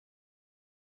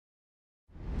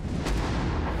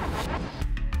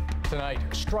tonight,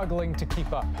 struggling to keep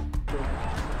up.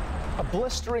 A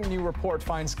blistering new report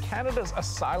finds Canada's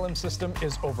asylum system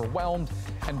is overwhelmed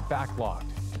and backlogged.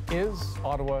 Is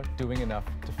Ottawa doing enough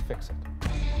to fix it?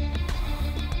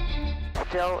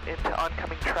 Still into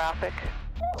oncoming traffic.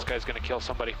 This guy's going to kill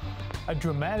somebody. A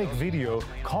dramatic video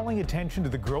calling attention to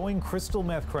the growing crystal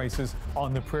meth crisis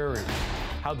on the prairie.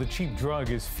 How the cheap drug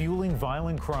is fueling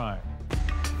violent crime.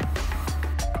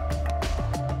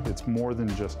 It's more than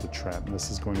just a trend.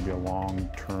 This is going to be a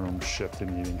long-term shift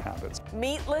in eating habits.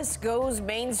 Meatless goes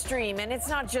mainstream, and it's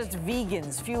not just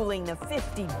vegans fueling the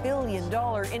 $50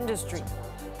 billion industry.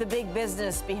 The big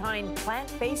business behind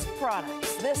plant-based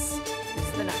products. This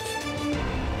is The Nutshell.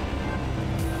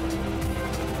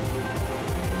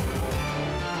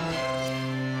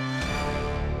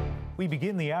 We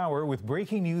begin the hour with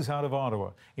breaking news out of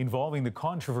Ottawa involving the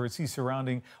controversy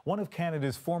surrounding one of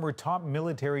Canada's former top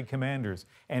military commanders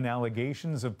and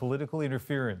allegations of political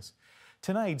interference.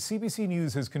 Tonight, CBC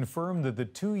News has confirmed that the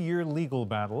 2-year legal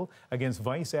battle against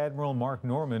Vice Admiral Mark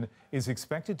Norman is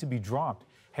expected to be dropped,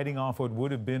 heading off what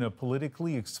would have been a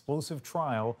politically explosive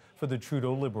trial for the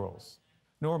Trudeau Liberals.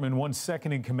 Norman, once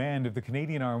second in command of the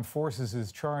Canadian Armed Forces,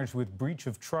 is charged with breach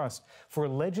of trust for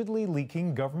allegedly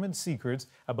leaking government secrets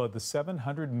about the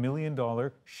 $700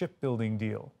 million shipbuilding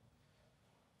deal.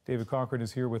 David Cochrane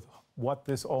is here with what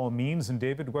this all means. And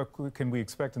David, what can we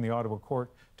expect in the Ottawa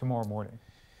court tomorrow morning?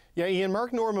 Yeah, Ian,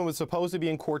 Mark Norman was supposed to be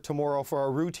in court tomorrow for a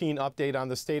routine update on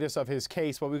the status of his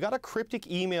case, but we got a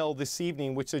cryptic email this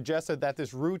evening which suggested that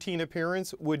this routine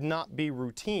appearance would not be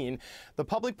routine. The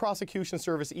Public Prosecution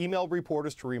Service emailed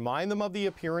reporters to remind them of the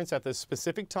appearance at the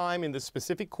specific time in the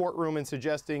specific courtroom and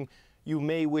suggesting you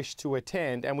may wish to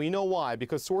attend. And we know why,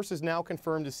 because sources now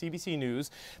confirmed to CBC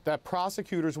News that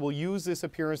prosecutors will use this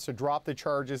appearance to drop the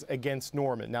charges against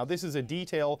Norman. Now, this is a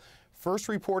detail first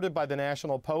reported by the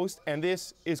National Post, and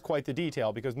this is quite the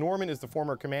detail because Norman is the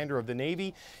former commander of the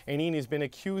Navy, and he has been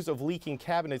accused of leaking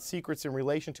cabinet secrets in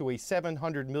relation to a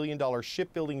 $700 million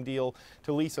shipbuilding deal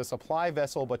to lease a supply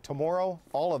vessel. But tomorrow,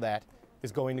 all of that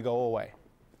is going to go away.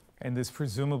 And this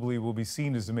presumably will be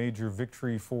seen as a major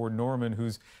victory for Norman,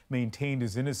 who's maintained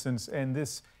his innocence. And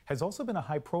this has also been a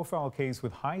high-profile case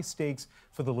with high stakes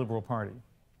for the Liberal Party.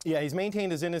 Yeah, he's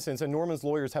maintained his innocence, and Norman's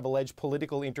lawyers have alleged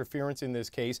political interference in this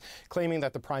case, claiming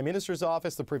that the Prime Minister's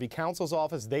office, the Privy Council's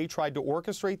office, they tried to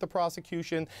orchestrate the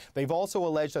prosecution. They've also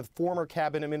alleged that former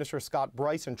Cabinet Minister Scott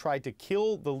Bryson tried to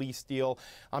kill the lease deal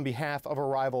on behalf of a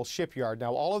rival shipyard.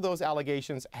 Now, all of those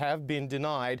allegations have been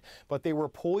denied, but they were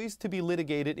poised to be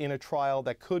litigated in a trial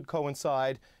that could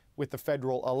coincide with the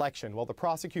federal election. Well, the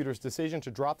prosecutor's decision to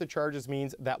drop the charges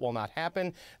means that will not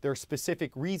happen. There are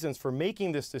specific reasons for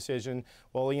making this decision.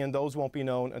 Well, Ian, those won't be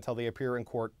known until they appear in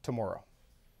court tomorrow.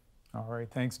 All right.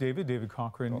 Thanks, David. David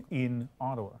Cochrane in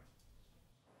Ottawa.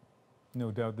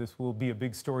 No doubt this will be a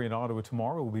big story in Ottawa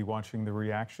tomorrow. We'll be watching the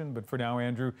reaction. But for now,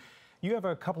 Andrew, you have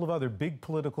a couple of other big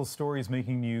political stories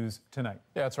making news tonight.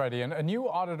 Yeah, that's right, Ian. A new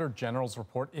Auditor General's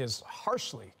report is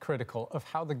harshly critical of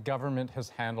how the government has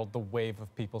handled the wave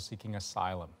of people seeking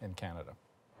asylum in Canada.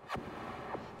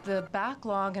 The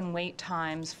backlog and wait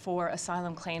times for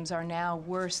asylum claims are now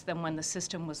worse than when the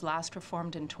system was last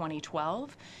reformed in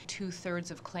 2012.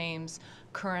 2/3 of claims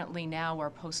currently now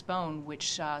are postponed,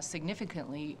 which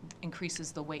significantly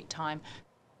increases the wait time.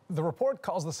 The report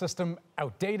calls the system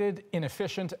outdated,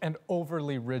 inefficient, and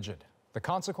overly rigid. The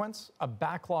consequence? A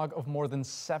backlog of more than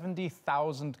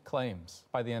 70,000 claims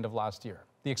by the end of last year.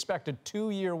 The expected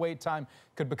 2-year wait time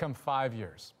could become 5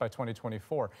 years by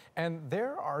 2024. And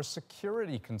there are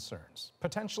security concerns,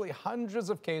 potentially hundreds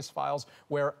of case files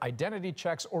where identity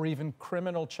checks or even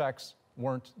criminal checks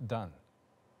weren't done.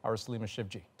 Our Salima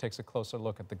Shivji takes a closer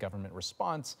look at the government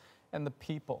response and the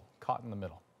people caught in the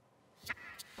middle.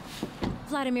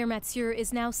 Vladimir Mathieu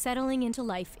is now settling into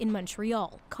life in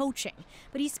Montreal, coaching,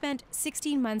 but he spent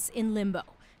 16 months in limbo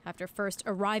after first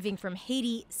arriving from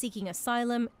Haiti seeking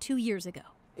asylum 2 years ago.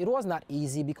 It was not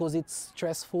easy because it's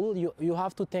stressful. You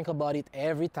have to think about it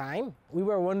every time. We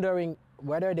were wondering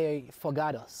whether they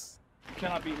forgot us.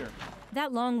 Cannot be here.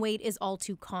 That long wait is all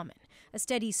too common. A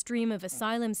steady stream of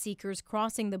asylum seekers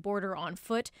crossing the border on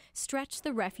foot stretched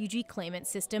the refugee claimant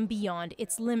system beyond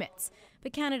its limits.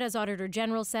 But Canada's Auditor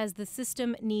General says the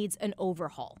system needs an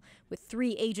overhaul, with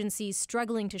 3 agencies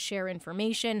struggling to share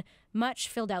information, much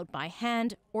filled out by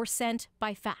hand or sent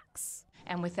by fax.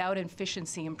 And without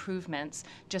efficiency improvements,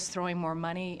 just throwing more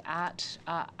money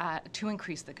to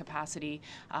increase the capacity,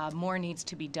 more needs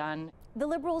to be done. The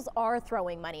Liberals are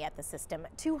throwing money at the system,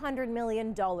 $200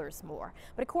 million more.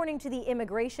 But according to the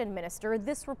immigration minister,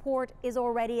 this report is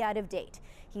already out of date.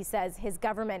 He says his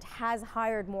government has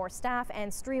hired more staff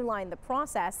and streamlined the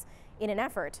process in an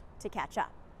effort to catch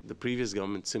up. The previous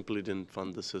government simply didn't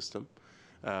fund the system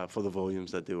for the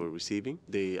volumes that they were receiving.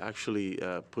 They actually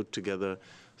put together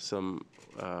some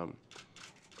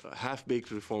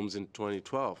half-baked reforms in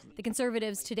 2012. The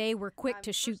Conservatives today were quick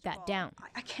to shoot that down.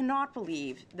 I cannot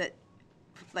believe that,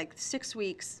 like 6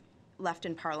 weeks left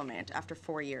in Parliament after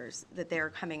 4 years, that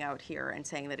they're coming out here and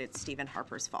saying that it's Stephen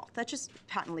Harper's fault. That's just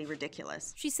patently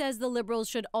ridiculous. She says the Liberals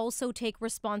should also take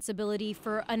responsibility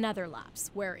for another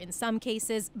lapse, where in some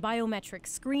cases, biometric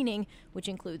screening, which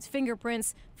includes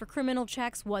fingerprints, for criminal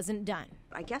checks wasn't done.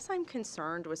 I guess I'm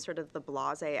concerned with sort of the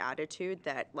blasé attitude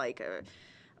that, like,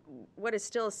 what is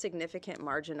still a significant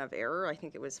margin of error, I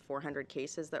think it was 400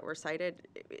 cases that were cited,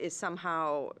 is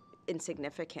somehow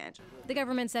insignificant. The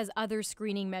government says other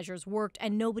screening measures worked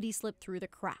and nobody slipped through the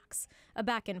cracks. A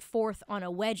back and forth on a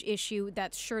wedge issue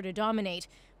that's sure to dominate,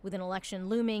 with an election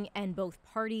looming and both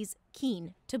parties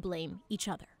keen to blame each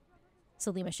other.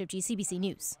 Salima Shipji, CBC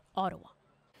News, Ottawa.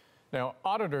 Now,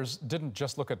 auditors didn't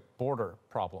just look at border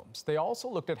problems. They also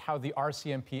looked at how the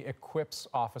RCMP equips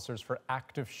officers for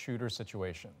active shooter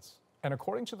situations. And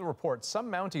according to the report,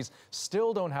 some Mounties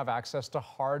still don't have access to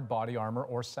hard body armor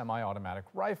or semi-automatic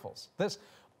rifles. This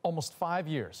almost 5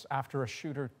 years after a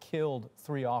shooter killed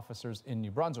 3 officers in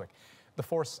New Brunswick. The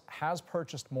force has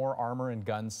purchased more armor and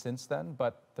guns since then,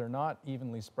 but they're not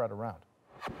evenly spread around.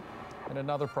 And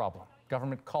another problem,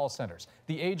 government call centers.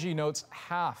 The AG notes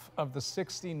half of the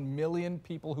 16 million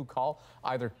people who call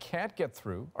either can't get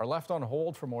through, are left on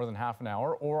hold for more than half an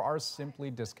hour, or are simply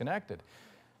disconnected.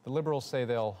 The Liberals say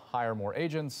they'll hire more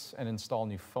agents and install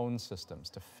new phone systems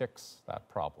to fix that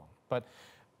problem. But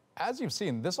as you've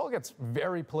seen, this all gets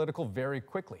very political very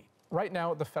quickly. Right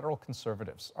now, the federal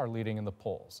Conservatives are leading in the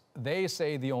polls. They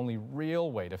say the only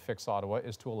real way to fix Ottawa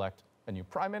is to elect a new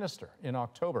prime minister in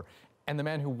October. And the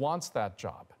man who wants that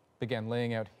job began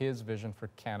laying out his vision for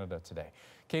Canada today.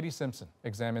 Katie Simpson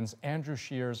examines Andrew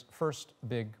Scheer's first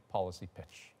big policy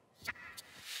pitch.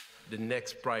 The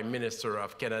next Prime Minister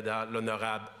of Canada,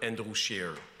 l'Honorable Andrew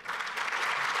Scheer.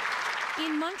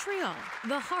 In Montreal,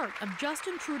 the heart of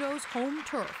Justin Trudeau's home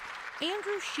turf,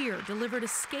 Andrew Scheer delivered a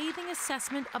scathing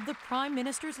assessment of the Prime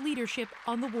Minister's leadership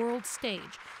on the world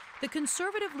stage. The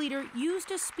Conservative leader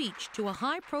used a speech to a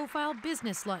high-profile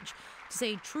business lunch to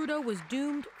say Trudeau was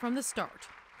doomed from the start.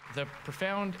 The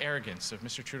profound arrogance of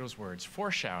Mr. Trudeau's words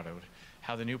foreshadowed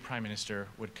how the new Prime Minister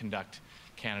would conduct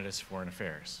Canada's foreign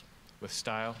affairs, with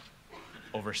style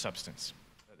over substance.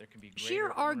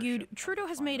 Scheer argued Trudeau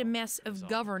has made a mess of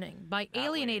governing by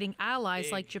alienating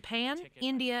allies like Japan,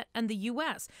 India, and the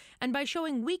U.S., and by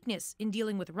showing weakness in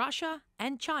dealing with Russia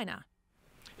and China.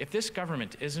 If this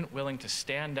government isn't willing to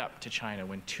stand up to China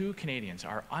when 2 Canadians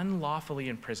are unlawfully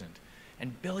imprisoned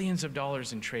and billions of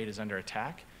dollars in trade is under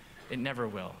attack, it never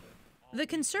will. The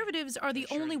Conservatives are the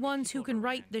only ones who can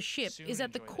right the ship is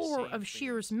at the core of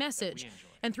Scheer's message.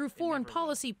 And through foreign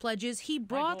policy pledges, he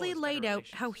broadly laid out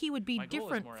how he would be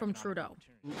different from Trudeau.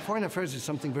 Foreign affairs is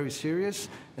something very serious,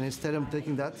 and instead of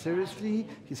taking that seriously,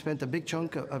 he spent a big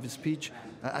chunk of his speech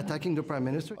attacking the Prime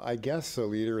Minister. I guess a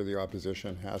leader of the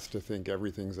opposition has to think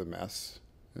everything's a mess.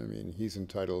 I mean, he's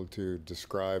entitled to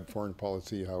describe foreign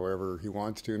policy however he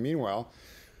wants to. Meanwhile,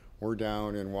 we're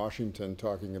down in Washington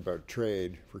talking about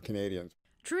trade for Canadians.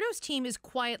 Trudeau's team is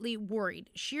quietly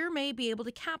worried Scheer may be able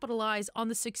to capitalize on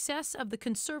the success of the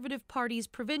Conservative parties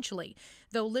provincially,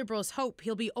 though Liberals hope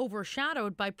he'll be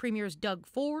overshadowed by Premiers Doug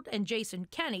Ford and Jason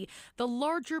Kenney, the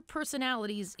larger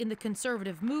personalities in the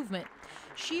Conservative movement.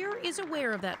 Scheer is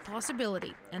aware of that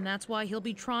possibility, and that's why he'll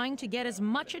be trying to get as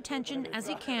much attention as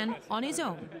he can on his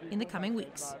own in the coming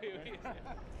weeks.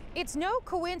 It's no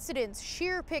coincidence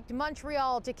Scheer picked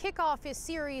Montreal to kick off his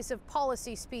series of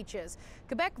policy speeches.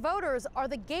 Quebec voters are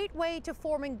the gateway to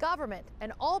forming government,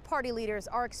 and all party leaders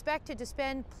are expected to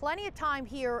spend plenty of time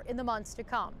here in the months to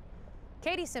come.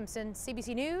 Katie Simpson,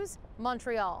 CBC News,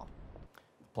 Montreal.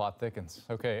 Plot thickens.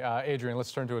 Okay, Adrian,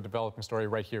 let's turn to a developing story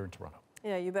right here in Toronto.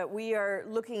 Yeah, you bet. We are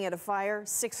looking at a fire,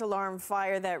 6-alarm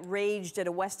fire that raged at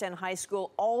a West End high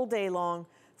school all day long.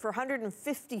 For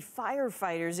 150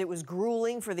 firefighters, it was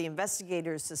grueling. For the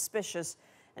investigators, suspicious.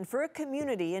 And for a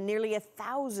community and nearly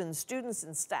 1,000 students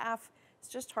and staff, it's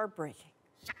just heartbreaking.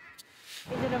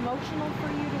 Is it emotional for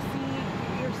you to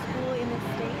see your school in this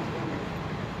state?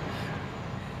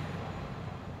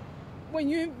 When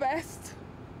you invest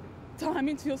time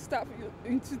until stop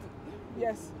into the,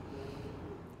 yes.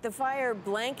 The fire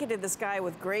blanketed the sky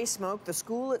with gray smoke. The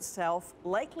school itself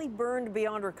likely burned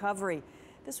beyond recovery.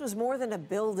 This was more than a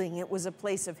building. It was a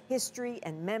place of history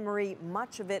and memory,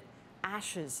 much of it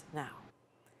ashes now.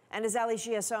 And as Ali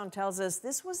Chiasson tells us,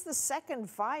 this was the second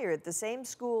fire at the same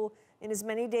school in as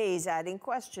many days, adding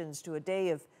questions to a day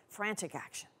of frantic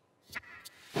action.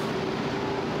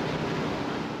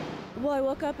 Well, I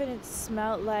woke up and it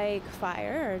smelled like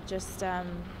fire, or just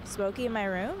smoky in my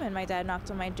room, and my dad knocked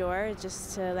on my door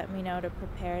just to let me know to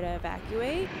prepare to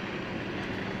evacuate.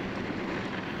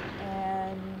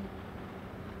 And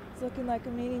it's looking like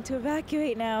I'm needing to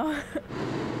evacuate now.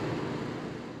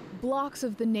 Blocks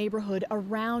of the neighborhood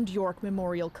around York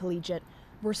Memorial Collegiate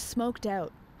were smoked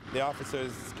out. The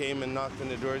officers came and knocked on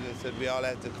the doors and said we all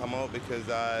had to come out because,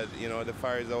 the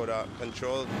fire is out of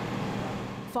control.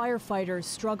 Firefighters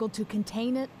struggled to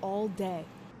contain it all day.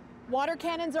 Water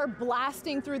cannons are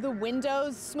blasting through the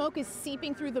windows. Smoke is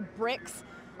seeping through the bricks.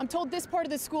 I'm told this part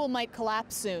of the school might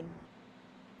collapse soon.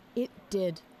 It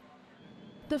did.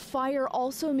 The fire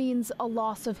also means a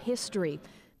loss of history.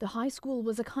 The high school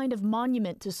was a kind of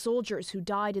monument to soldiers who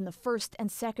died in the First and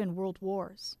Second World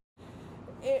Wars.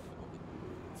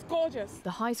 It's gorgeous.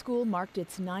 The high school marked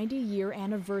its 90-year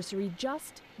anniversary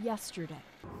just yesterday.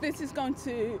 This is going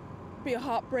to be a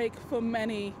heartbreak for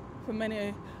many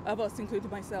of us, including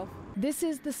myself. This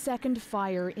is the second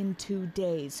fire in 2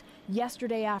 days.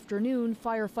 Yesterday afternoon,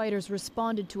 firefighters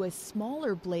responded to a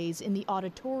smaller blaze in the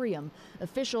auditorium.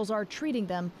 Officials are treating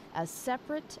them as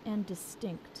separate and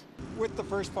distinct. With the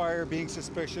first fire being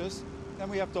suspicious, then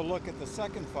we have to look at the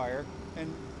second fire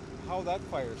and how that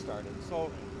fire started.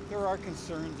 So there are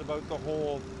concerns about the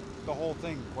whole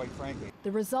thing, quite frankly.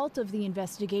 The result of the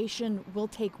investigation will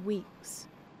take weeks.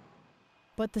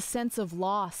 But the sense of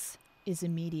loss is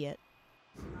immediate.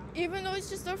 Even though it's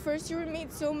just our first year, we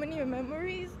made so many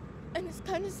memories, and it's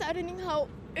kind of saddening how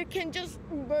it can just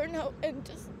burn out and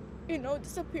just,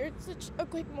 disappear in such a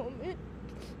quick moment.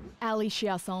 Ali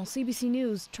Chiasson, CBC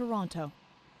News, Toronto.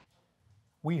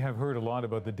 We have heard a lot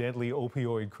about the deadly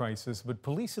opioid crisis, but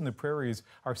police in the prairies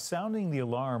are sounding the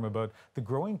alarm about the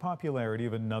growing popularity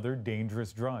of another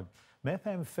dangerous drug.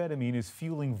 Methamphetamine is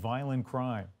fueling violent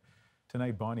crime.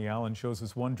 Tonight, Bonnie Allen shows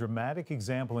us one dramatic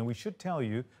example, and we should tell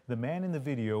you, the man in the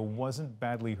video wasn't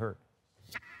badly hurt.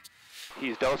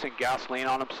 He's dosing gasoline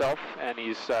on himself, and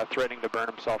he's threatening to burn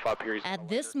himself up here. At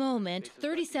this moment,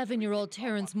 37-year-old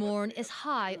Terrence Morn is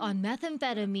high on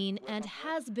methamphetamine and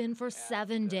has been for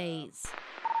 7 days.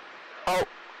 Oh,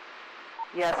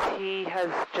 yes, he has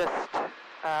just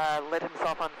lit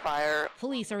himself on fire.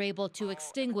 Police are able to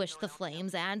extinguish the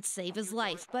flames and save his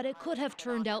life, but it could have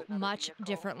turned out much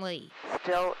differently.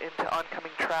 Still into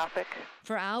oncoming traffic.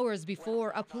 For hours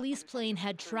before, a police plane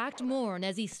had tracked Morn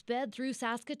as he sped through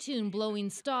Saskatoon blowing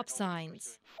stop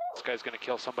signs. This guy's going to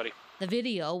kill somebody. The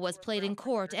video was played in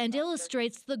court and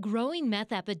illustrates the growing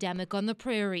meth epidemic on the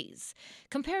prairies.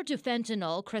 Compared to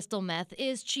fentanyl, crystal meth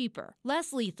is cheaper,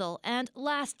 less lethal, and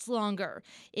lasts longer.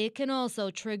 It can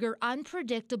also trigger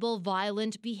unpredictable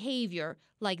violent behavior,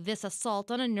 like this assault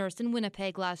on a nurse in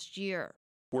Winnipeg last year.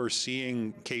 We're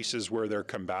seeing cases where they're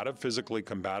combative, physically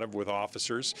combative with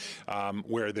officers,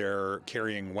 where they're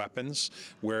carrying weapons,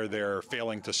 where they're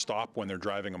failing to stop when they're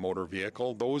driving a motor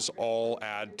vehicle. Those all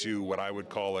add to what I would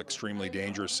call extremely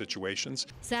dangerous situations.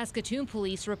 Saskatoon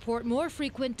police report more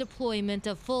frequent deployment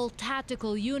of full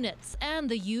tactical units and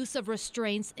the use of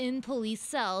restraints in police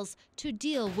cells to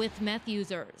deal with meth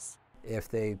users. If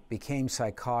they became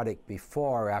psychotic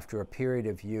before or after a period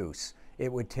of use, it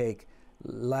would take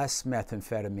less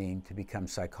methamphetamine to become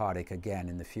psychotic again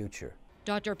in the future.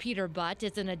 Dr. Peter Butt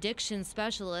is an addiction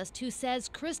specialist who says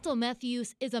crystal meth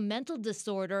use is a mental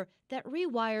disorder that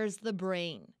rewires the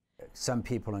brain. Some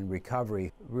people in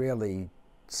recovery really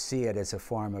see it as a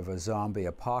form of a zombie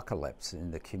apocalypse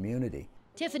in the community.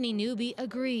 Tiffany Newby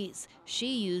agrees.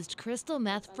 She used crystal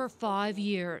meth for 5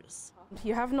 years.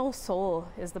 You have no soul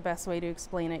is the best way to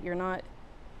explain it. You're not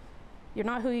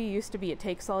who you used to be. It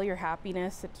takes all your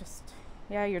happiness.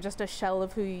 You're just a shell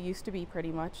of who you used to be,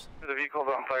 pretty much. The vehicle's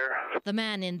on fire. The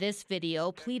man in this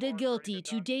video pleaded guilty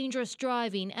to dangerous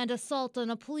driving and assault on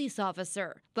a police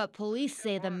officer. But police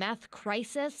say the meth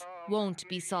crisis won't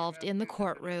be solved in the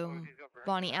courtroom.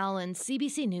 Bonnie Allen,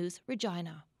 CBC News,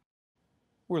 Regina.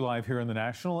 We're live here on The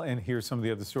National, and here's some of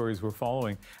the other stories we're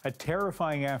following. A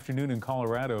terrifying afternoon in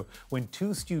Colorado when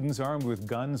 2 students armed with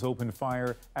guns opened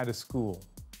fire at a school.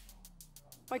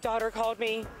 My daughter called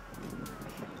me,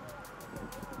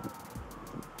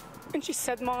 and she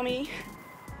said, "Mommy,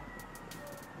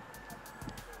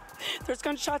 there's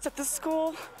gunshots at the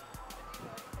school."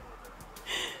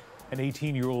 An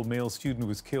 18-year-old male student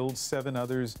was killed, 7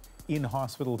 others in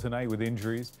hospital tonight with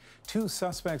injuries. 2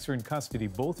 suspects are in custody.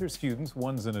 Both are students.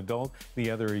 One's an adult,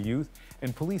 the other a youth.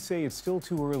 And police say it's still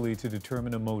too early to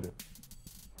determine a motive.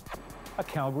 A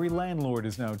Calgary landlord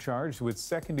is now charged with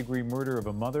second-degree murder of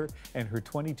a mother and her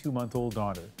 22-month-old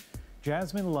daughter.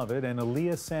 Jasmine Lovett and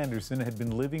Aaliyah Sanderson had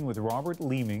been living with Robert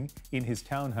Leeming in his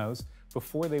townhouse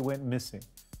before they went missing.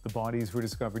 The bodies were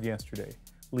discovered yesterday.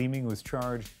 Leeming was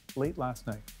charged late last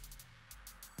night.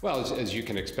 Well, as you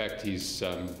can expect, he's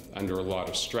under a lot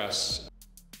of stress.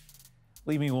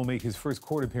 Leeming will make his first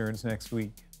court appearance next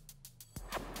week.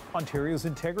 Ontario's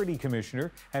Integrity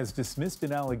Commissioner has dismissed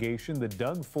an allegation that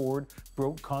Doug Ford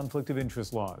broke conflict of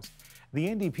interest laws. The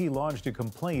NDP lodged a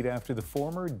complaint after the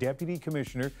former Deputy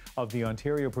Commissioner of the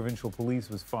Ontario Provincial Police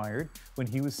was fired when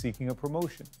he was seeking a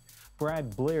promotion.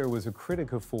 Brad Blair was a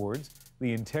critic of Ford's.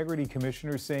 The Integrity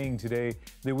Commissioner saying today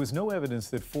there was no evidence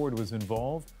that Ford was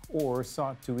involved or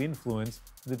sought to influence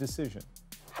the decision.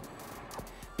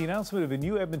 The announcement of a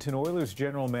new Edmonton Oilers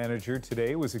general manager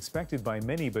today was expected by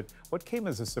many, but what came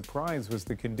as a surprise was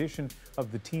the condition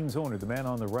of the team's owner, the man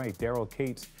on the right, Daryl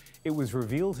Cates. It was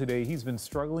revealed today he's been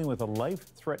struggling with a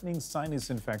life-threatening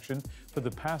sinus infection for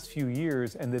the past few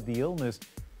years and that the illness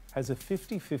has a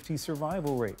 50-50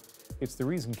 survival rate. It's the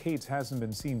reason Cates hasn't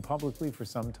been seen publicly for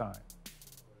some time.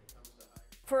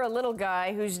 For a little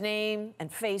guy whose name and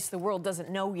face the world doesn't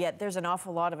know yet, there's an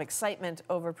awful lot of excitement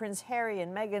over Prince Harry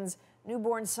and Meghan's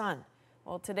newborn son.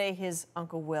 Well, today his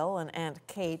Uncle Will and Aunt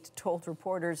Kate told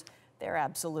reporters they're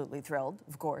absolutely thrilled,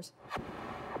 of course.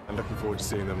 I'm looking forward to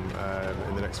seeing them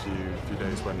in the next few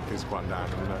days when things quieten down.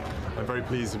 And, I'm very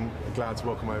pleased and glad to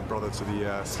welcome my brother to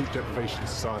the Sleep Deprivation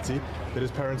Society that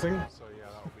is parenting. So, yeah,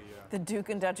 that'll be, The Duke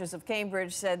and Duchess of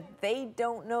Cambridge said they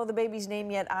don't know the baby's name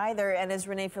yet either, and as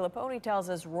Renee Filipponi tells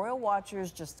us, royal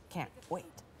watchers just can't wait.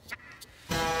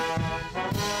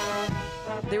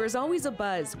 There is always a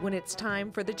buzz when it's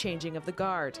time for the changing of the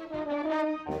guard.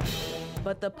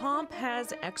 But the pomp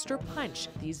has extra punch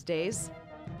these days.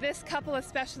 This couple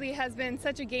especially has been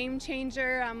such a game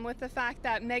changer with the fact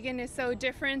that Meghan is so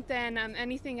different than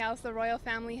anything else the royal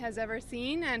family has ever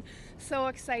seen, and so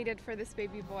excited for this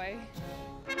baby boy.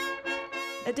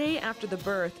 A day after the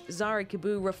birth, Zara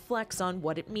Kibu reflects on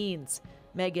what it means.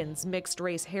 Meghan's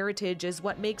mixed-race heritage is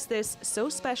what makes this so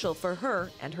special for her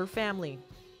and her family.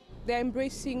 They're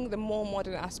embracing the more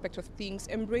modern aspect of things,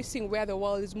 embracing where the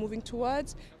world is moving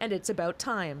towards. And it's about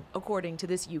time, according to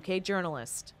this UK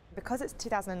journalist. Because it's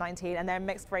 2019 and there are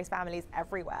mixed-race families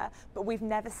everywhere, but we've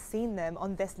never seen them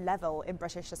on this level in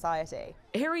British society.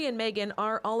 Harry and Meghan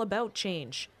are all about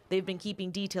change. They've been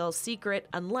keeping details secret,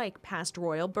 unlike past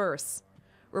royal births.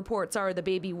 Reports are the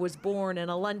baby was born in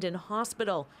a London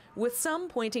hospital, with some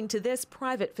pointing to this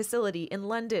private facility in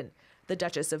London. The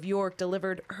Duchess of York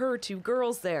delivered her 2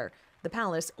 girls there. The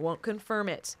palace won't confirm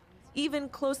it. Even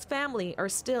close family are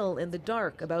still in the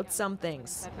dark about some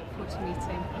things. I look forward to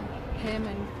meeting him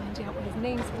and finding out what his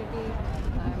name's going to be.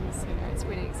 So it's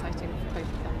really exciting for both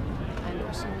of them. And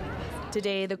wishing them the best.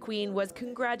 Today, the Queen was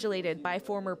congratulated by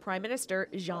former Prime Minister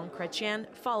Jean Chrétien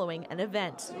following an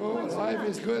event. Oh, life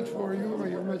is good for you,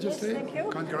 Your Majesty. Yes, thank you.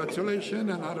 Congratulations,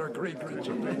 another great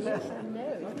grandchildren.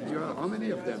 How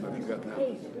many of them have you got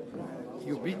now?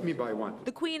 You beat me by 1.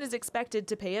 The Queen is expected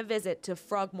to pay a visit to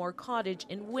Frogmore Cottage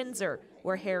in Windsor,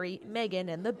 where Harry, Meghan,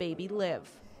 and the baby live.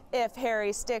 If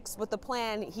Harry sticks with the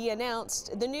plan he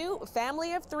announced, the new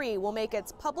family of 3 will make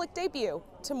its public debut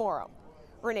tomorrow.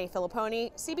 Renee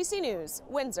Filipponi, CBC News,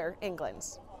 Windsor,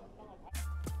 England.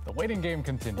 The waiting game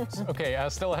continues. Okay,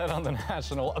 still ahead on the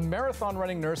National, a marathon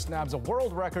running nurse snaps a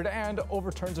world record and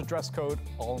overturns a dress code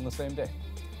all in the same day.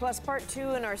 Plus, part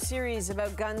 2 in our series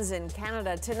about guns in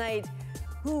Canada. Tonight,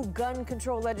 who gun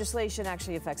control legislation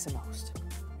actually affects the most.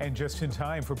 And just in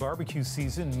time for barbecue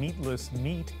season, meatless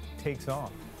meat takes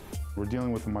off. We're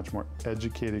dealing with a much more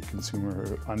educated consumer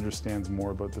who understands more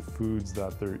about the foods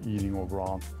that they're eating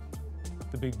overall.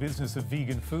 The big business of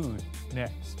vegan food,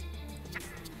 next.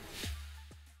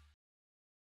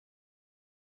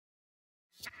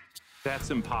 That's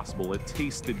impossible. It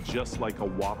tasted just like a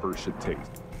Whopper should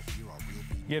taste.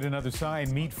 Yet another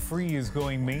sign meat-free is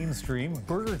going mainstream.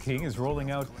 Burger King is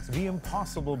rolling out the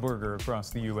Impossible Burger across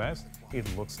the U.S.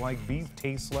 It looks like beef,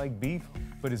 tastes like beef,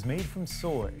 but is made from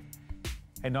soy.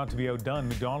 And not to be outdone,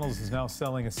 McDonald's is now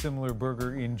selling a similar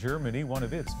burger in Germany, one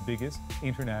of its biggest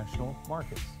international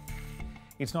markets.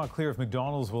 It's not clear if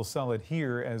McDonald's will sell it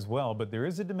here as well, but there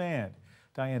is a demand.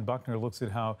 Diane Buckner looks at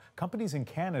how companies in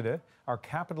Canada are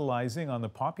capitalizing on the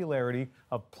popularity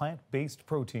of plant-based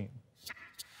protein.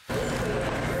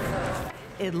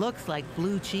 It looks like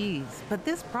blue cheese, but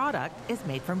this product is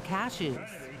made from cashews.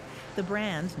 The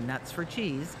brand, Nuts for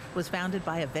Cheese, was founded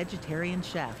by a vegetarian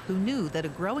chef who knew that a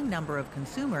growing number of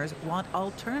consumers want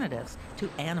alternatives to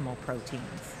animal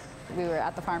proteins. We were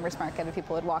at the farmer's market and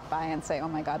people would walk by and say, oh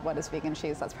my God, what is vegan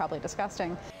cheese? That's probably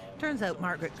disgusting. Turns out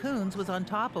Margaret Coons was on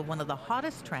top of one of the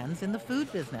hottest trends in the food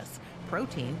business,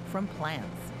 protein from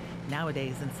plants.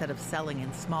 Nowadays, instead of selling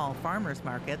in small farmers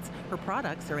markets, her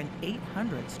products are in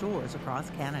 800 stores across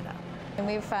Canada. And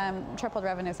we've tripled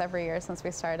revenues every year since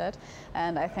we started,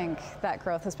 and I think that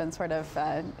growth has been sort of,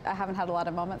 I haven't had a lot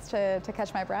of moments to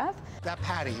catch my breath. That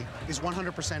patty is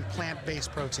 100%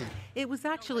 plant-based protein. It was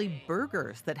actually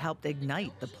burgers that helped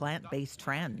ignite the plant-based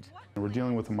trend. We're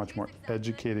dealing with a much more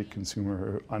educated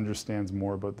consumer who understands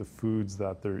more about the foods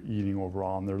that they're eating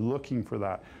overall, and they're looking for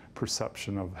that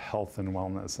perception of health and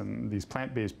wellness, and these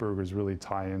plant-based burgers really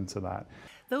tie into that.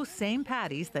 Those same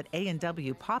patties that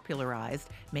A&W popularized,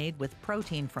 made with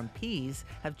protein from peas,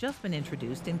 have just been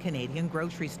introduced in Canadian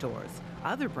grocery stores.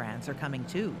 Other brands are coming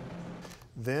too.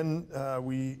 Then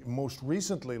we most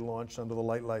recently launched under the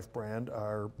Light Life brand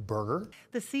our burger.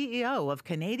 The CEO of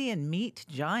Canadian meat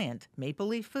giant Maple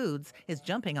Leaf Foods is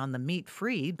jumping on the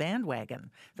meat-free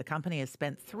bandwagon. The company has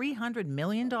spent $300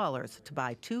 million to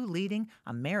buy 2 leading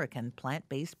American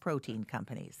plant-based protein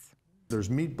companies. There's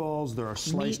meatballs, there are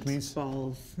sliced meats.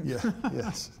 Meatballs. Yeah,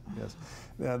 yes.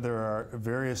 There are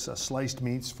various sliced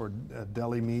meats for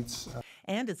deli meats.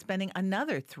 And it's spending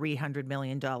another $300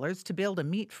 million to build a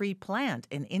meat-free plant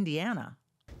in Indiana.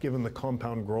 Given the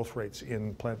compound growth rates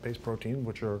in plant-based protein,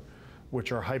 which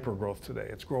are hyper-growth today,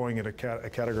 it's growing at a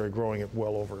category growing at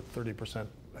well over 30%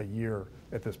 a year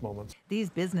at this moment. These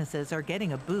businesses are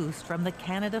getting a boost from the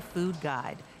Canada Food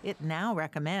Guide. It now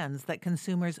recommends that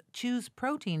consumers choose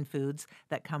protein foods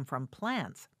that come from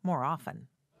plants more often.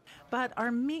 But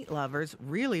are meat lovers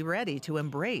really ready to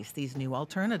embrace these new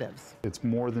alternatives? It's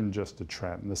more than just a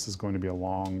trend. This is going to be a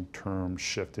long-term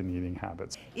shift in eating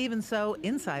habits. Even so,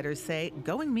 insiders say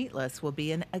going meatless will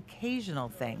be an occasional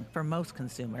thing for most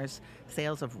consumers.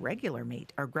 Sales of regular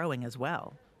meat are growing as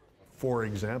well. For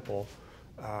example,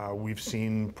 we've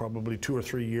seen probably 2 or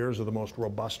 3 years of the most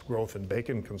robust growth in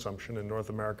bacon consumption in North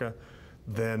America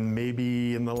than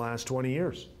maybe in the last 20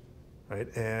 years, right?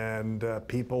 And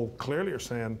people clearly are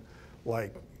saying,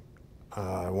 like,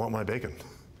 I want my bacon.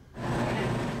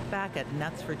 Back at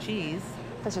Nuts for Cheese.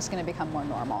 It's just going to become more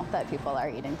normal that people are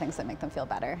eating things that make them feel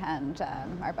better and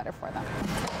are better for them.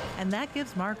 And that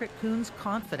gives Margaret Coons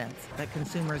confidence that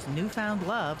consumers' newfound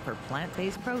love for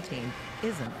plant-based protein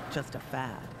isn't just a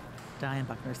fad. Diane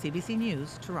Buckner, CBC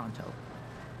News, Toronto.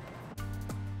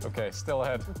 Okay, still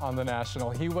ahead on The National.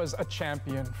 He was a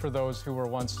champion for those who were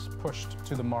once pushed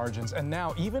to the margins, and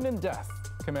now, even in death,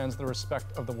 commands the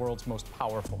respect of the world's most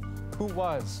powerful. Who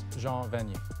was Jean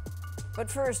Vanier? But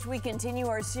first, we continue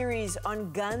our series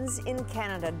on guns in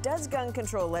Canada. Does gun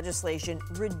control legislation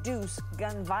reduce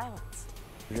gun violence?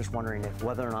 We're just wondering if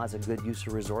whether or not it's a good use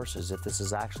of resources, if this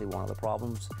is actually one of the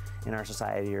problems in our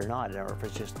society or not, or if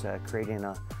it's just creating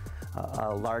a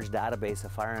large database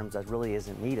of firearms that really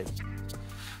isn't needed.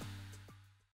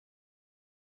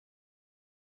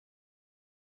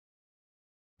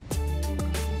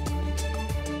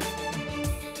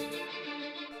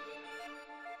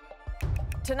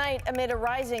 Tonight, amid a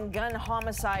rising gun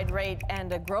homicide rate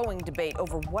and a growing debate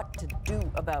over what to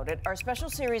do about it, our special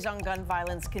series on gun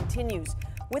violence continues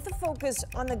with a focus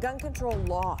on the gun control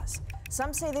laws.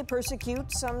 Some say they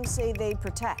persecute, some say they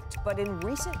protect, but in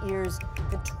recent years,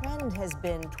 the trend has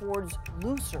been towards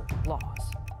looser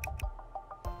laws.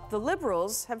 The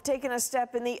Liberals have taken a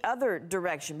step in the other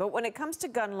direction, but when it comes to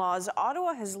gun laws,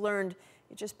 Ottawa has learned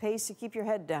it just pays to keep your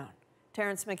head down.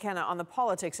 Terence McKenna on the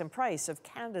politics and price of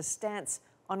Canada's stance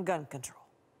on gun control.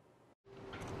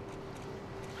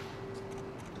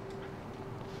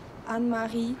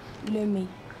 Anne-Marie Lemay.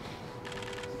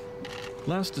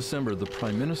 Last December, the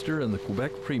Prime Minister and the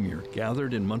Quebec Premier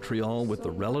gathered in Montreal with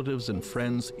the relatives and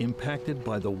friends impacted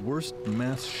by the worst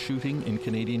mass shooting in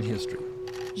Canadian history.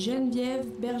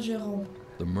 Geneviève Bergeron.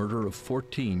 The murder of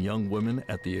 14 young women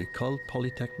at the École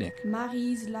Polytechnique.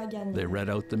 Maryse Laganet. They read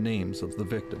out the names of the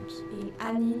victims. Et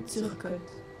Annie Turcotte.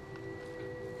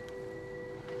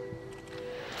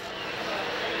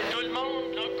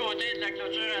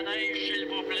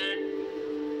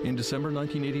 In December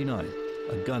 1989,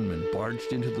 a gunman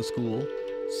barged into the school,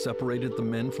 separated the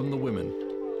men from the women,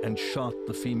 and shot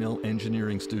the female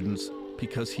engineering students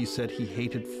because he said he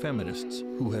hated feminists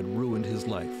who had ruined his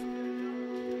life.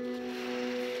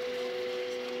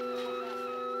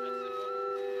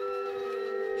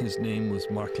 His name was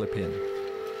Marc Lépine.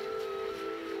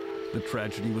 The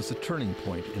tragedy was a turning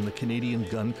point in the Canadian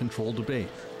gun control debate.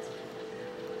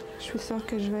 Je suis sûre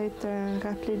que je vais être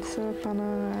rappelée de ça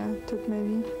pendant toute ma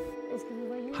vie.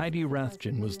 Heidi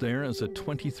Rathjen was there as a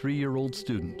 23-year-old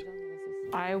student.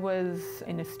 I was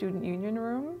in a student union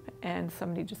room, and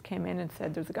somebody just came in and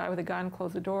said, there's a guy with a gun,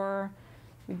 close the door.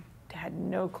 We had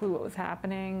no clue what was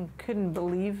happening, couldn't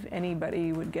believe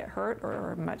anybody would get hurt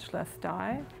or much less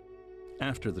die.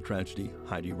 After the tragedy,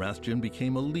 Heidi Rathjen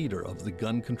became a leader of the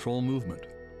gun control movement.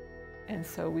 And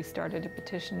so we started a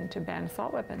petition to ban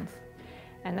assault weapons.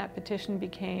 And that petition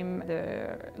became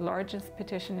the largest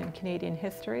petition in Canadian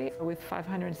history with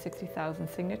 560,000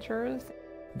 signatures.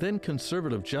 Then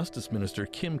Conservative Justice Minister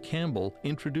Kim Campbell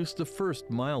introduced the first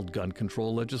mild gun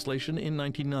control legislation in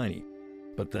 1990.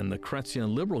 But then the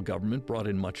Chrétien Liberal government brought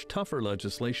in much tougher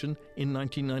legislation in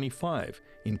 1995,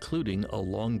 including a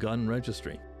long gun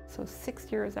registry. So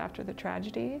 6 years after the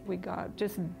tragedy, we got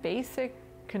just basic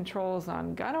controls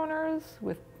on gun owners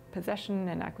with possession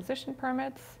and acquisition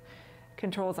permits,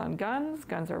 controls on guns.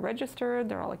 Guns are registered,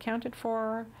 they're all accounted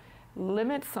for.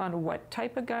 Limits on what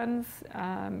type of guns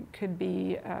could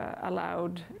be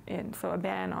allowed in, so a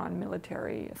ban on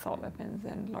military assault weapons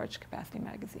and large capacity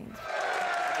magazines.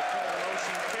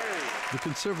 The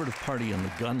Conservative Party and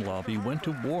the gun lobby went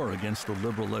to war against the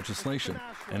Liberal legislation,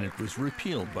 and it was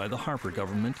repealed by the Harper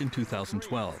government in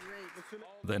 2012.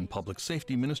 Then Public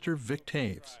Safety Minister Vic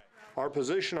Taves. Our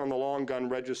position on the long gun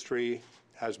registry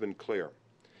has been clear.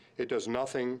 It does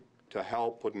nothing to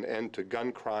help put an end to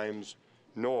gun crimes,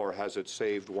 nor has it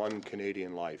saved one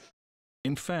Canadian life.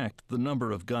 In fact, the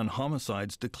number of gun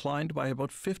homicides declined by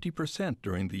about 50%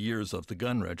 during the years of the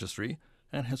gun registry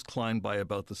and has climbed by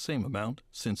about the same amount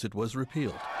since it was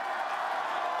repealed.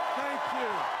 Thank you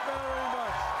very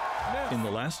much. In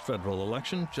the last federal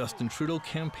election, Justin Trudeau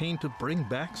campaigned to bring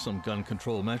back some gun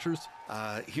control measures.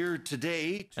 Here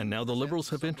today, and now the Liberals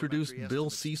have introduced Bill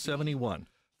C-71,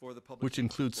 which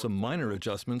includes some minor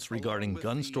adjustments regarding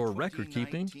gun store record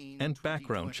keeping and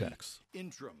background checks.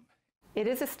 It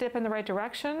is a step in the right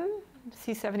direction.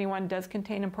 C-71 does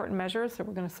contain important measures, so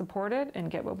we're going to support it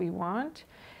and get what we want.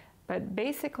 But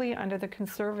basically, under the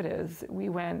Conservatives, we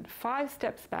went 5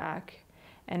 steps back,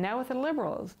 and now with the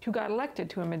Liberals, who got elected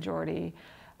to a majority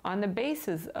on the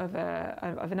basis of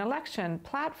an election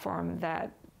platform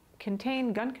that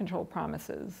contained gun control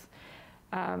promises,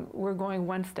 we're going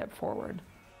 1 step forward.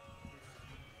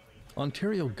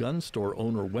 Ontario gun store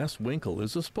owner Wes Winkle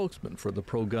is a spokesman for the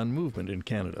pro-gun movement in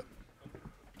Canada.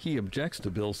 He objects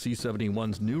to Bill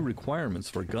C-71's new requirements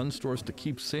for gun stores to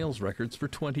keep sales records for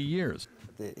 20 years.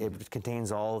 It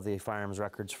contains all of the firearms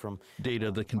records from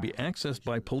data that can be accessed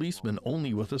by policemen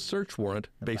only with a search warrant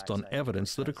based on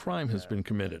evidence that a crime has been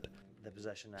committed.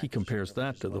 He compares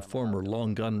that to the former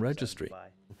long gun registry.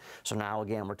 So now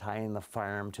again, we're tying the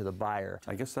firearm to the buyer.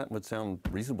 I guess that would sound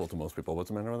reasonable to most people. What's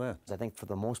the matter with that? I think for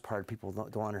the most part, people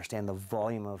don't understand the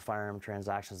volume of firearm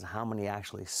transactions and how many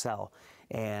actually sell.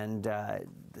 And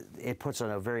it puts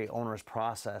a very onerous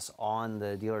process on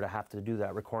the dealer to have to do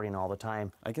that recording all the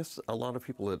time. I guess a lot of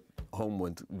people at home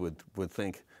would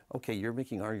think, okay, you're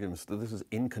making arguments that this is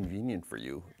inconvenient for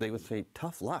you. They would say,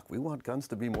 tough luck. We want guns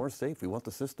to be more safe. We want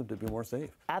the system to be more safe.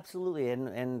 Absolutely,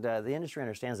 and the industry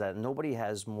understands that. Nobody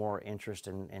has more interest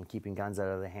in keeping guns out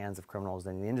of the hands of criminals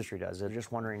than the industry does. They're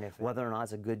just wondering whether or not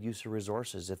it's a good use of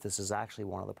resources, if this is actually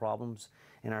one of the problems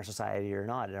in our society or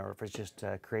not, or if it's just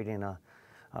creating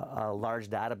a large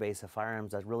database of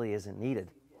firearms that really isn't needed.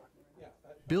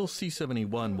 Bill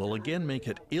C-71 will again make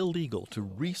it illegal to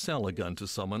resell a gun to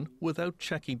someone without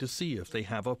checking to see if they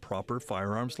have a proper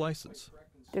firearms license.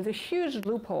 There's a huge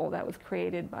loophole that was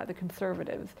created by the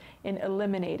Conservatives in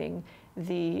eliminating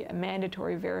the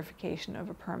mandatory verification of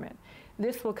a permit.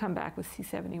 This will come back with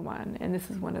C-71, and this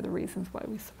is one of the reasons why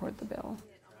we support the bill.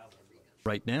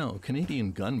 Right now,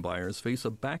 Canadian gun buyers face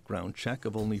a background check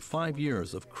of only 5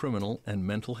 years of criminal and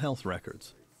mental health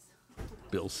records.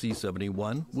 Bill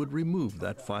C-71 would remove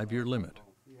that 5-year limit.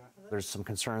 There's some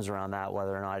concerns around that,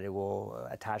 whether or not it will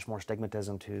attach more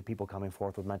stigmatism to people coming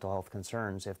forth with mental health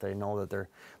concerns if they know that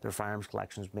their firearms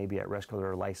collections may be at risk or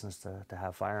they're licensed to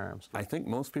have firearms. I think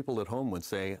most people at home would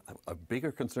say a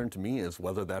bigger concern to me is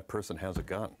whether that person has a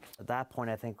gun. At that point,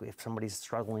 I think if somebody's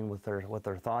struggling with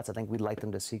their thoughts, I think we'd like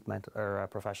them to seek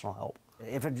professional help.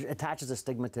 If it attaches a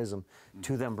stigmatism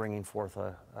to them bringing forth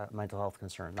a mental health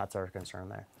concern, that's our concern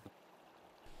there.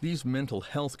 These mental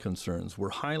health concerns were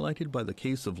highlighted by the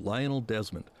case of Lionel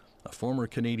Desmond, a former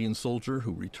Canadian soldier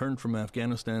who returned from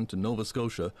Afghanistan to Nova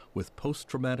Scotia with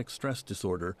post-traumatic stress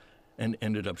disorder and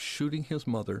ended up shooting his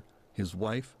mother, his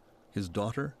wife, his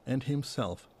daughter, and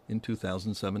himself in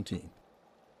 2017.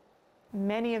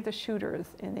 Many of the shooters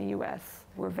in the U.S.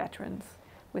 were veterans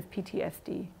with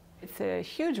PTSD. It's a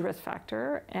huge risk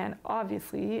factor, and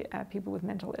obviously people with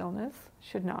mental illness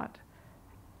should not,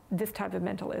 this type of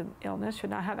mental illness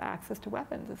should not have access to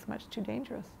weapons. It's much too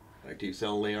dangerous. Do you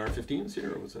sell AR-15s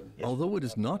here, or was it? Although it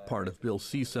is not part of Bill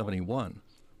C-71,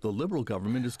 the Liberal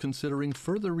government is considering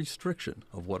further restriction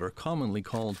of what are commonly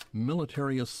called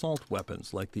military assault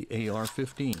weapons like the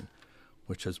AR-15,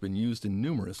 which has been used in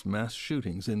numerous mass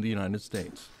shootings in the United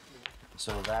States.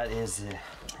 So that is the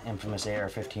infamous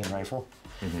AR-15 rifle.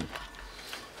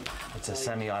 It's a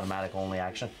semi-automatic only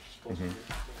action. You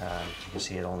can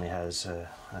see it only has a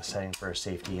setting for a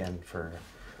safety and for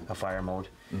a fire mode.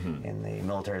 In the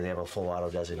military, they have a full auto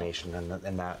designation,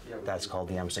 and that's called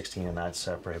the M16, and that's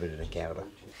prohibited in Canada.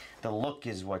 The look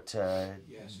is what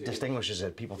distinguishes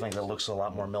it. People think it looks a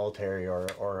lot more military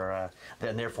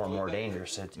and therefore more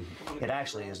dangerous. It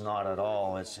actually is not at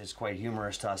all. It's quite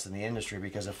humorous to us in the industry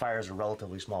because it fires a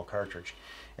relatively small cartridge.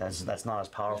 That's not as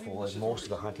powerful as most of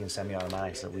the hunting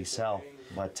semi-automatics that we sell.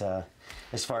 But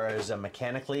as far as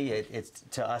mechanically, it's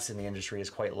to us in the industry, it's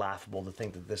quite laughable to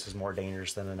think that this is more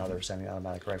dangerous than another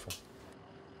semi-automatic rifle.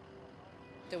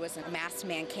 There was a masked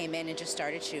man came in and just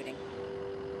started shooting.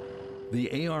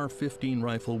 The AR-15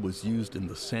 rifle was used in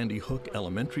the Sandy Hook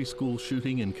Elementary School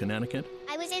shooting in Connecticut,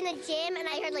 I was in the gym and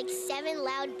I heard like 7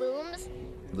 loud booms.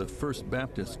 the First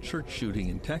Baptist Church shooting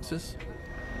in Texas,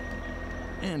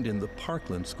 and in the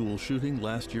Parkland School shooting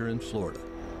last year in Florida.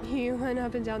 He went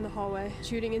up and down the hallway,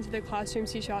 shooting into the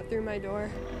classrooms. He shot through my door.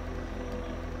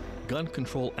 Gun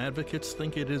control advocates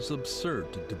think it is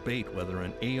absurd to debate whether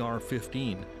an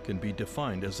AR-15 can be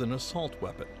defined as an assault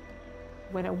weapon.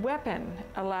 When a weapon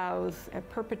allows a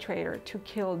perpetrator to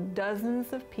kill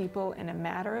dozens of people in a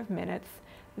matter of minutes,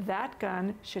 that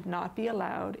gun should not be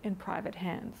allowed in private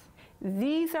hands.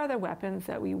 These are the weapons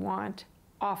that we want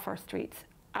off our streets,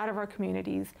 out of our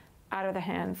communities, out of the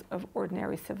hands of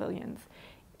ordinary civilians.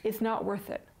 It's not worth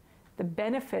it. The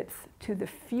benefits to the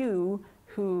few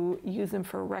who use them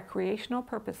for recreational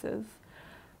purposes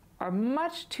are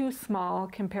much too small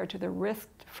compared to the risk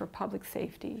for public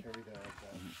safety.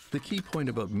 The key point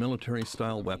about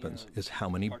military-style weapons is how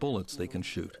many bullets they can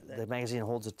shoot. The magazine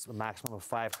holds a maximum of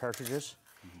 5 cartridges,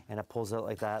 and it pulls out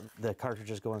like that. The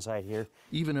cartridges go inside here.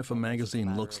 Even if a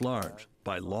magazine looks large,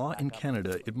 by law in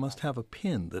Canada, it must have a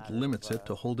pin that limits it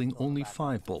to holding only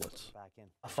 5 bullets.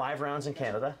 5 rounds in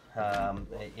Canada.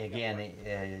 Again,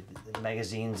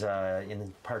 magazines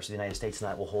in parts of the United States and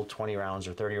that will hold 20 rounds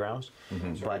or 30 rounds,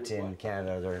 but in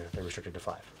Canada they're restricted to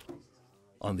 5.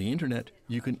 On the internet,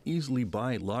 you can easily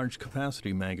buy large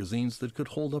capacity magazines that could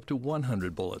hold up to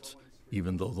 100 bullets,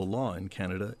 even though the law in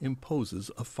Canada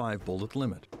imposes a 5-bullet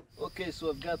limit. Okay,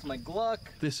 so I've got my Glock.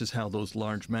 This is how those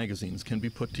large magazines can be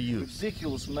put to use.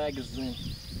 Ridiculous magazine.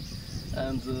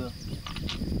 And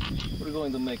we're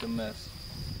going to make a mess.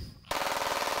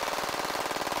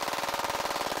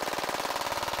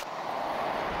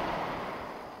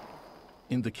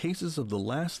 In the cases of the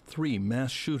last 3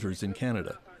 mass shooters in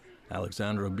Canada,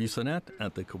 Alexandra Bissonnette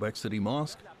at the Quebec City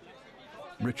Mosque,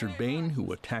 Richard Bain,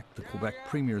 who attacked the Quebec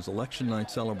Premier's election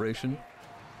night celebration,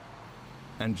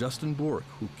 and Justin Bourque,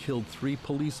 who killed 3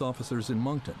 police officers in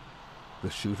Moncton, the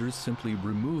shooters simply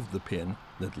removed the pin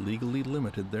that legally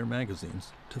limited their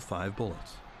magazines to 5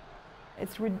 bullets.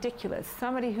 It's ridiculous.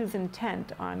 Somebody who's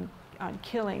intent on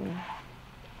killing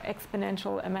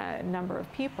exponential number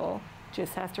of people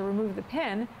just has to remove the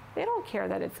pin. They don't care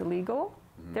that it's illegal.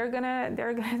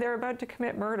 They're about to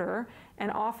commit murder, and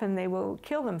often they will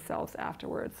kill themselves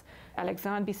afterwards.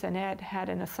 Alexandre Bissonnette had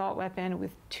an assault weapon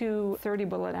with 2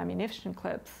 30-bullet ammunition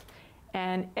clips,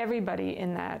 and everybody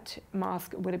in that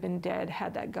mosque would have been dead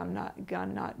had that gun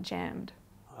not jammed.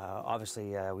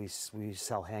 Obviously, we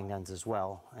sell handguns as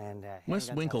well. And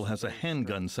Wes Winkle has a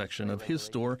handgun section of his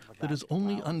store that is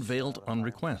only unveiled on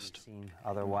request.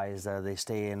 Otherwise, they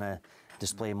stay in a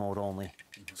display mode only.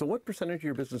 So what percentage of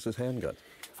your business is handgun?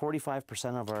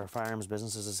 45% of our firearms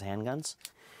businesses is handguns.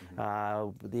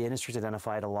 The industry's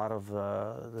identified a lot of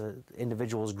the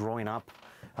individuals growing up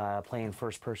playing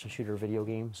first-person shooter video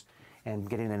games and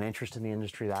getting an interest in the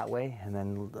industry that way. And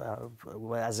then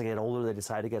as they get older, they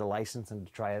decide to get a license and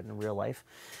to try it in real life.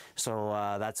 So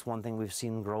that's one thing we've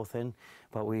seen growth in.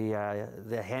 But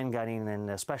the handgunning,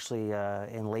 and especially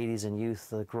in ladies and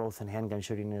youth, the growth in handgun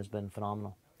shooting has been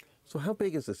phenomenal. So how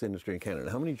big is this industry in Canada?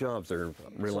 How many jobs are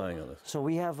relying on this? So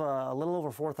we have a little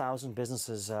over 4,000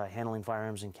 businesses handling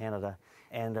firearms in Canada,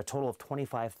 and a total of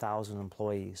 25,000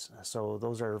 employees. So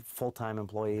those are full-time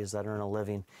employees that earn a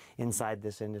living inside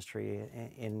this industry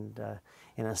in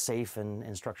a safe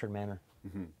and structured manner.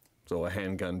 So a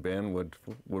handgun ban would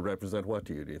represent what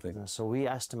to you, do you think? So we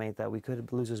estimate that we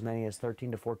could lose as many as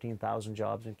 13,000 to 14,000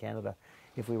 jobs in Canada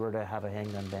if we were to have a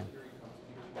handgun ban.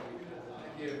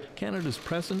 Canada's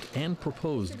present and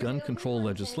proposed gun control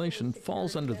legislation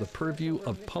falls under the purview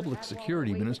of Public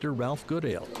Security Minister Ralph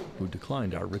Goodale, who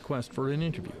declined our request for an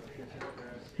interview.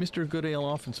 Mr. Goodale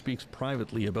often speaks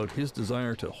privately about his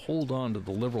desire to hold on to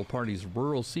the Liberal Party's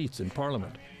rural seats in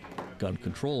Parliament. Gun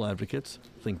control advocates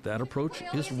think that approach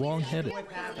is wrong-headed.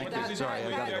 Sorry,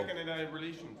 I gotta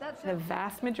go. The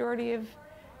vast majority of,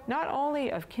 not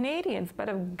only of Canadians, but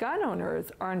of gun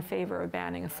owners are in favor of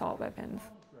banning assault weapons.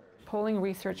 Polling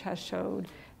research has showed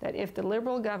that if the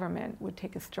Liberal government would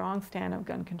take a strong stand on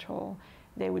gun control,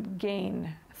 they would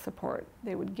gain support,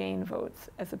 they would gain votes,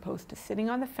 as opposed to sitting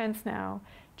on the fence now,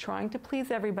 trying to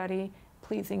please everybody,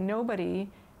 pleasing nobody,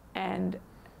 and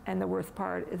the worst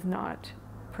part is not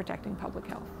protecting public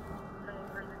health.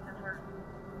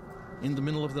 In the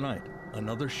middle of the night,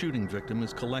 another shooting victim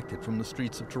is collected from the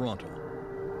streets of Toronto.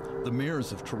 The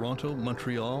mayors of Toronto,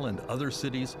 Montreal, and other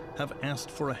cities have asked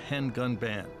for a handgun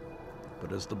ban.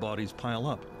 But as the bodies pile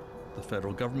up, the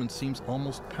federal government seems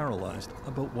almost paralyzed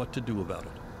about what to do about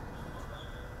it.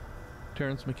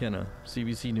 Terence McKenna,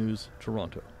 CBC News,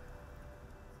 Toronto.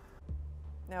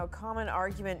 Now, a common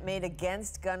argument made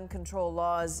against gun control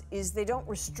laws is they don't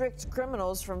restrict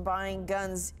criminals from buying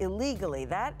guns illegally.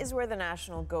 That is where The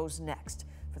National goes next,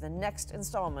 for the next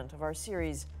installment of our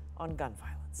series on gun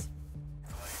violence.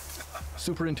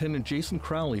 Superintendent Jason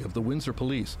Crowley of the Windsor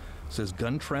Police says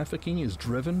gun trafficking is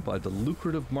driven by the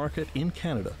lucrative market in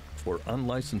Canada for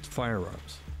unlicensed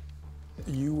firearms.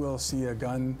 You will see a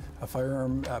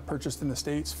firearm purchased in the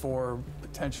States for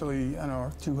potentially, I don't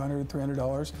know, $200,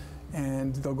 $300,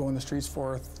 and they'll go in the streets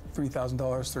for $3,000,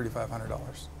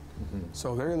 $3,500.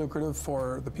 So very lucrative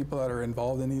for the people that are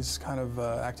involved in these kind of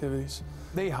activities.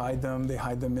 They hide them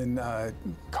in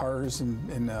cars and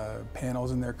in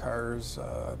panels in their cars,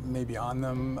 maybe on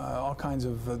them, all kinds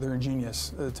of, they're ingenious,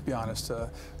 to be honest,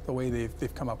 the way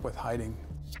they've come up with hiding.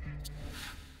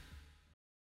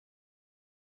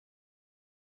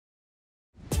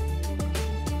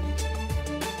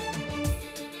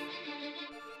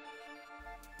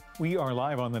 We are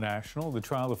live on The National. The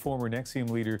trial of former NXIVM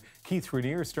leader Keith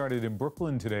Raniere started in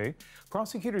Brooklyn today.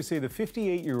 Prosecutors say the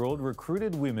 58-year-old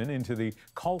recruited women into the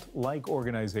cult-like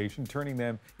organization, turning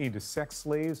them into sex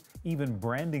slaves, even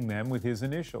branding them with his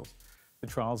initials. The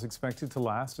trial is expected to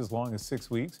last as long as 6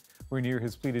 weeks. Raniere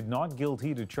has pleaded not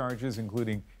guilty to charges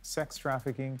including sex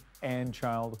trafficking and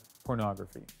child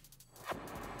pornography.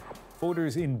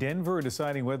 Voters in Denver are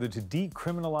deciding whether to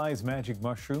decriminalize magic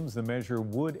mushrooms. The measure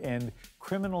would end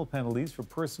criminal penalties for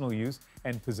personal use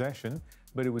and possession,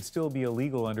 but it would still be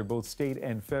illegal under both state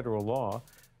and federal law.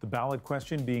 The ballot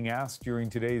question being asked during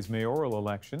today's mayoral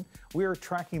election. We are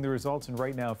tracking the results, and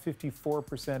right now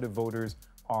 54% of voters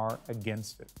are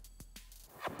against it.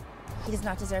 He does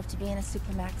not deserve to be in a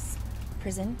supermax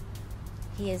prison.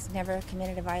 He has never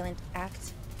committed a violent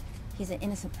act. He's an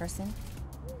innocent person.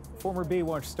 Former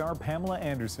Baywatch star Pamela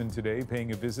Anderson today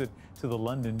paying a visit to the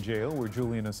London jail where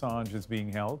Julian Assange is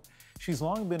being held. She's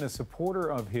long been a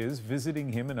supporter of his,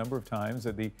 visiting him a number of times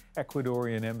at the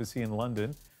Ecuadorian embassy in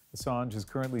London. Assange is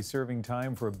currently serving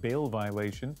time for a bail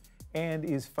violation and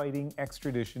is fighting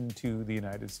extradition to the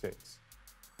United States.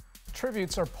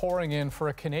 Tributes are pouring in for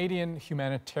a Canadian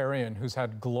humanitarian who's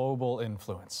had global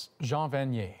influence. Jean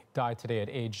Vanier died today at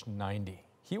age 90.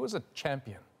 He was a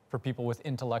champion for people with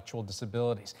intellectual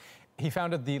disabilities. He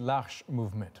founded the l'Arche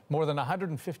movement, more than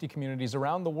 150 communities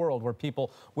around the world where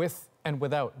people with and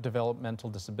without developmental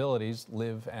disabilities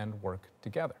live and work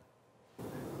together.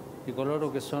 Di coloro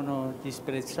che sono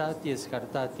disprezzati e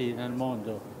scartati nel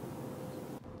mondo.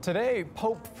 Today,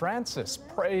 Pope Francis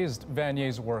praised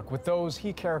Vanier's work with those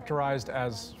he characterized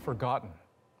as forgotten.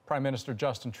 Prime Minister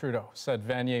Justin Trudeau said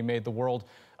Vanier made the world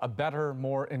a better,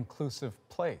 more inclusive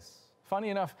place. Funny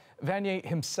enough, Vanier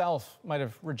himself might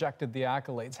have rejected the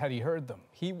accolades had he heard them.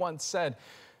 He once said,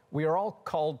 "We are all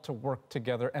called to work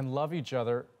together and love each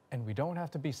other, and we don't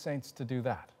have to be saints to do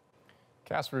that."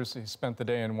 Cass Russi spent the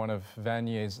day in one of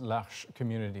Vanier's l'Arche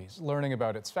communities, learning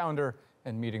about its founder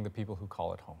and meeting the people who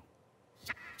call it home.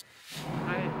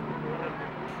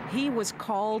 He was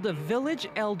called a village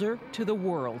elder to the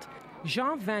world.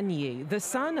 Jean Vanier, the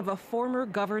son of a former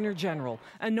Governor General,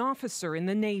 an officer in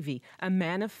the Navy, a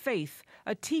man of faith,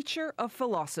 a teacher of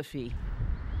philosophy.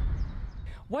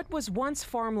 What was once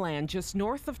farmland just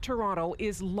north of Toronto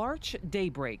is Larch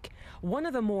Daybreak, one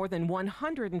of the more than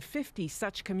 150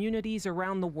 such communities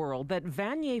around the world that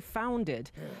Vanier founded,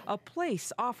 a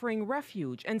place offering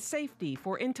refuge and safety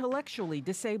for intellectually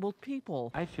disabled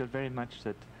people. I feel very much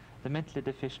that the mentally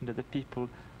deficient are the people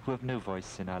who have no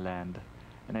voice in our land.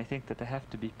 And I think that there have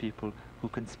to be people who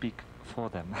can speak for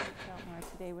them.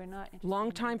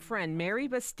 Longtime friend Mary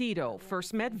Bastido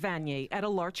first met Vanier at a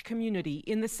large community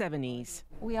in the 70s.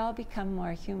 We all become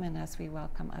more human as we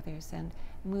welcome others and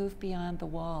move beyond the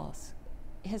walls.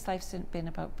 His life's been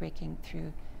about breaking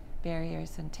through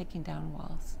barriers and taking down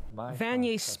walls.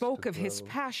 Vanier spoke of his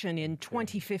passion in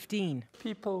 2015.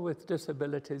 People with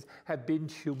disabilities have been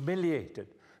humiliated.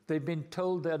 They've been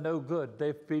told they're no good.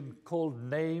 They've been called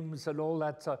names and all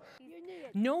that stuff.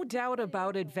 No doubt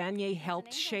about it, Vanier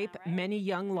helped shape many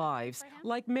young lives,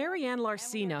 like Marianne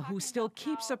Larsina, who still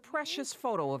keeps a precious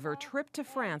photo of her trip to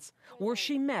France, where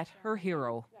she met her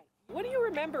hero. What do you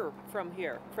remember from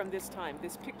here, from this time,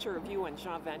 this picture of you and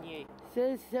Jean Vanier?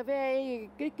 He's a very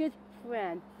good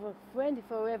friend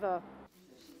forever.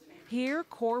 Here,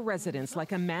 core residents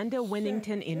like Amanda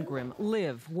Winnington Ingram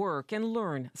live, work, and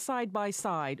learn side by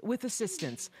side with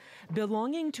assistance,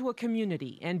 belonging to a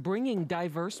community and bringing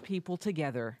diverse people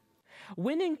together.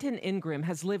 Winnington Ingram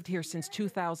has lived here since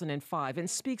 2005 and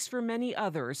speaks for many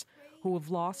others who have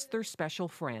lost their special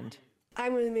friend.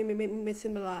 I'm going to miss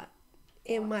him a lot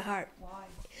in my heart. Why?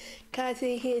 Because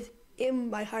he's in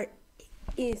my heart.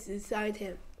 He's inside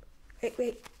him.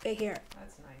 Right here.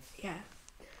 That's nice. Yeah,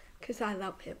 because I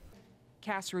love him.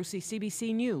 Cass Rusi,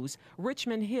 CBC News,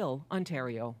 Richmond Hill,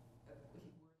 Ontario.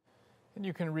 And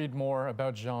you can read more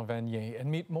about Jean Vanier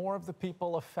and meet more of the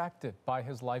people affected by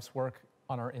his life's work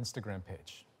on our Instagram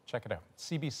page. Check it out,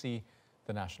 CBC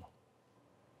The National.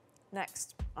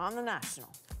 Next, on The National,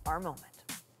 our moment.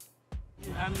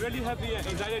 I'm really happy and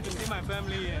excited to see my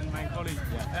family and my colleagues.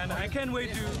 And I can't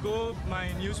wait to go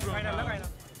my newsroom.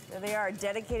 There they are,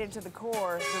 dedicated to the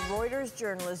core. The Reuters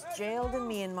journalists jailed in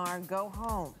Myanmar go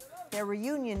home. Their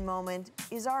reunion moment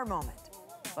is our moment.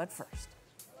 But first.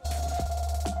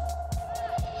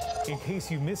 In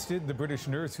case you missed it, the British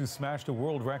nurse who smashed a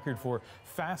world record for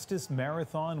fastest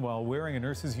marathon while wearing a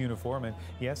nurse's uniform, and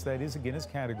yes, that is a Guinness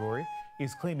category,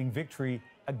 is claiming victory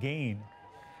again.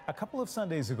 A couple of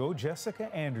Sundays ago,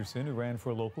 Jessica Anderson, who ran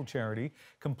for a local charity,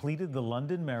 completed the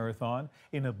London Marathon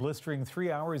in a blistering 3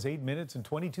 hours, 8 minutes, and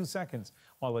 22 seconds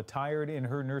while attired in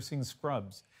her nursing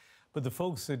scrubs. But the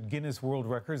folks at Guinness World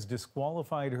Records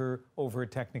disqualified her over a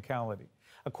technicality.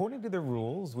 According to the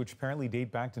rules, which apparently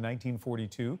date back to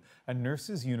 1942, a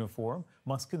nurse's uniform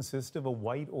must consist of a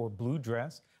white or blue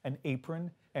dress, an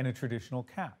apron, and a traditional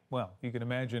cap. Well, you can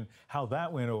imagine how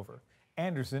that went over.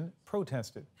 Anderson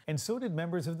protested, and so did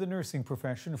members of the nursing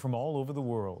profession from all over the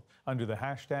world under the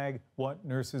hashtag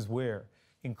 #WhatNursesWear,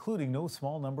 including no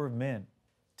small number of men.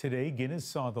 Today, Guinness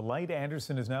saw the light.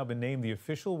 Anderson has now been named the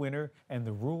official winner, and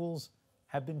the rules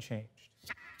have been changed.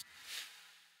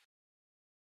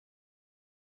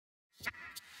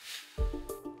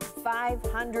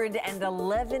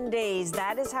 $511 days.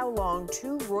 That is how long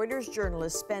two Reuters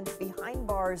journalists spent behind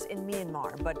bars in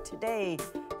Myanmar. But today,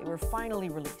 they were finally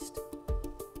released.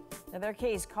 Now, their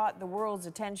case caught the world's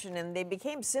attention, and they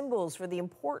became symbols for the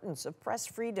importance of press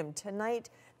freedom.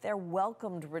 Tonight, their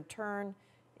welcomed return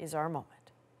is our moment.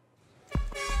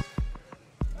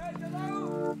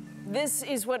 This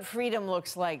is what freedom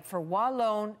looks like for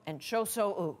Walon and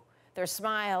Choso-U. Their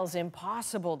smiles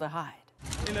impossible to hide.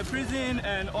 In the prison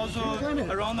and also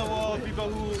around the world, people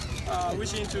who are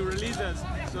wishing to release us.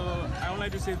 So I would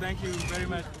like to say thank you very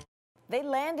much. They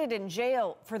landed in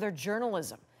jail for their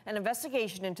journalism, an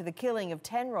investigation into the killing of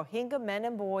 10 Rohingya men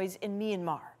and boys in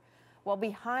Myanmar. While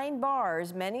behind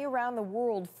bars, many around the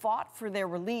world fought for their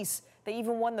release. They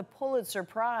even won the Pulitzer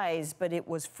Prize, but it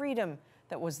was freedom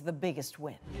that was the biggest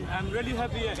win. I'm really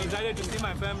happy and excited to see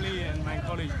my family and my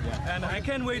colleagues. And I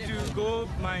can't wait to go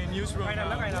my newsroom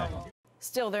now.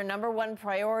 Still, their #1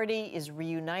 priority is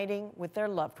reuniting with their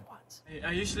loved ones.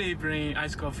 I usually bring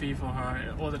iced coffee for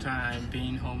her all the time,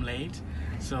 being home late.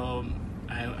 So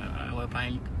I will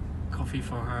buy coffee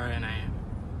for her, and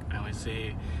I will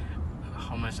say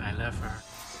how much I love her.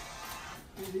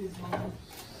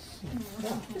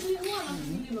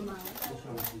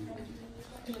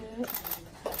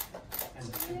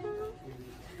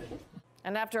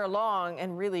 And after a long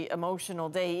and really emotional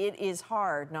day, it is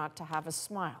hard not to have a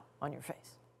smile on your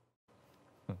face.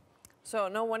 So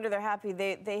no wonder they're happy.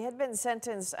 They had been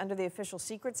sentenced under the Official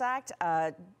Secrets Act,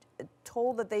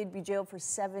 told that they'd be jailed for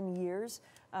 7 years.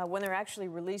 When they're actually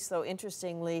released, though,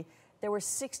 interestingly, there were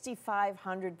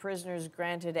 6,500 prisoners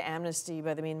granted amnesty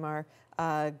by the Myanmar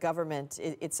government.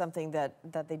 It's something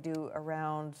that they do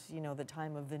around, the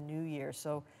time of the new year.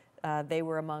 So they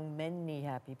were among many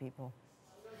happy people.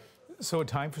 So a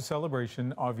time for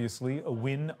celebration, obviously, a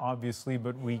win, obviously,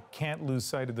 but we can't lose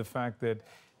sight of the fact that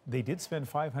They did spend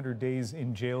 500 days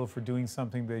in jail for doing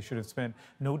something they should have spent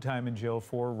no time in jail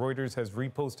for. Reuters has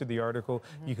reposted the article.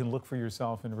 You can look for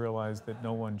yourself and realize that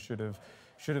no one should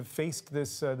have faced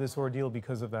this ordeal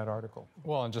because of that article.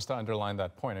 Well, and just to underline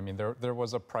that point, I mean, there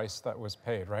was a price that was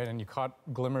paid, right? And you caught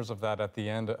glimmers of that at the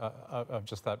end of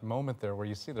just that moment there where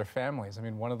you see their families. I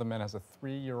mean, one of the men has a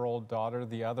 3-year-old daughter,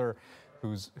 the other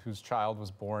whose child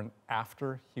was born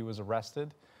after he was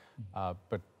arrested.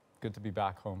 But good to be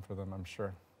back home for them, I'm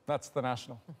sure. That's The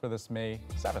National for this May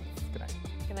 7th. Good night.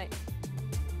 Good night.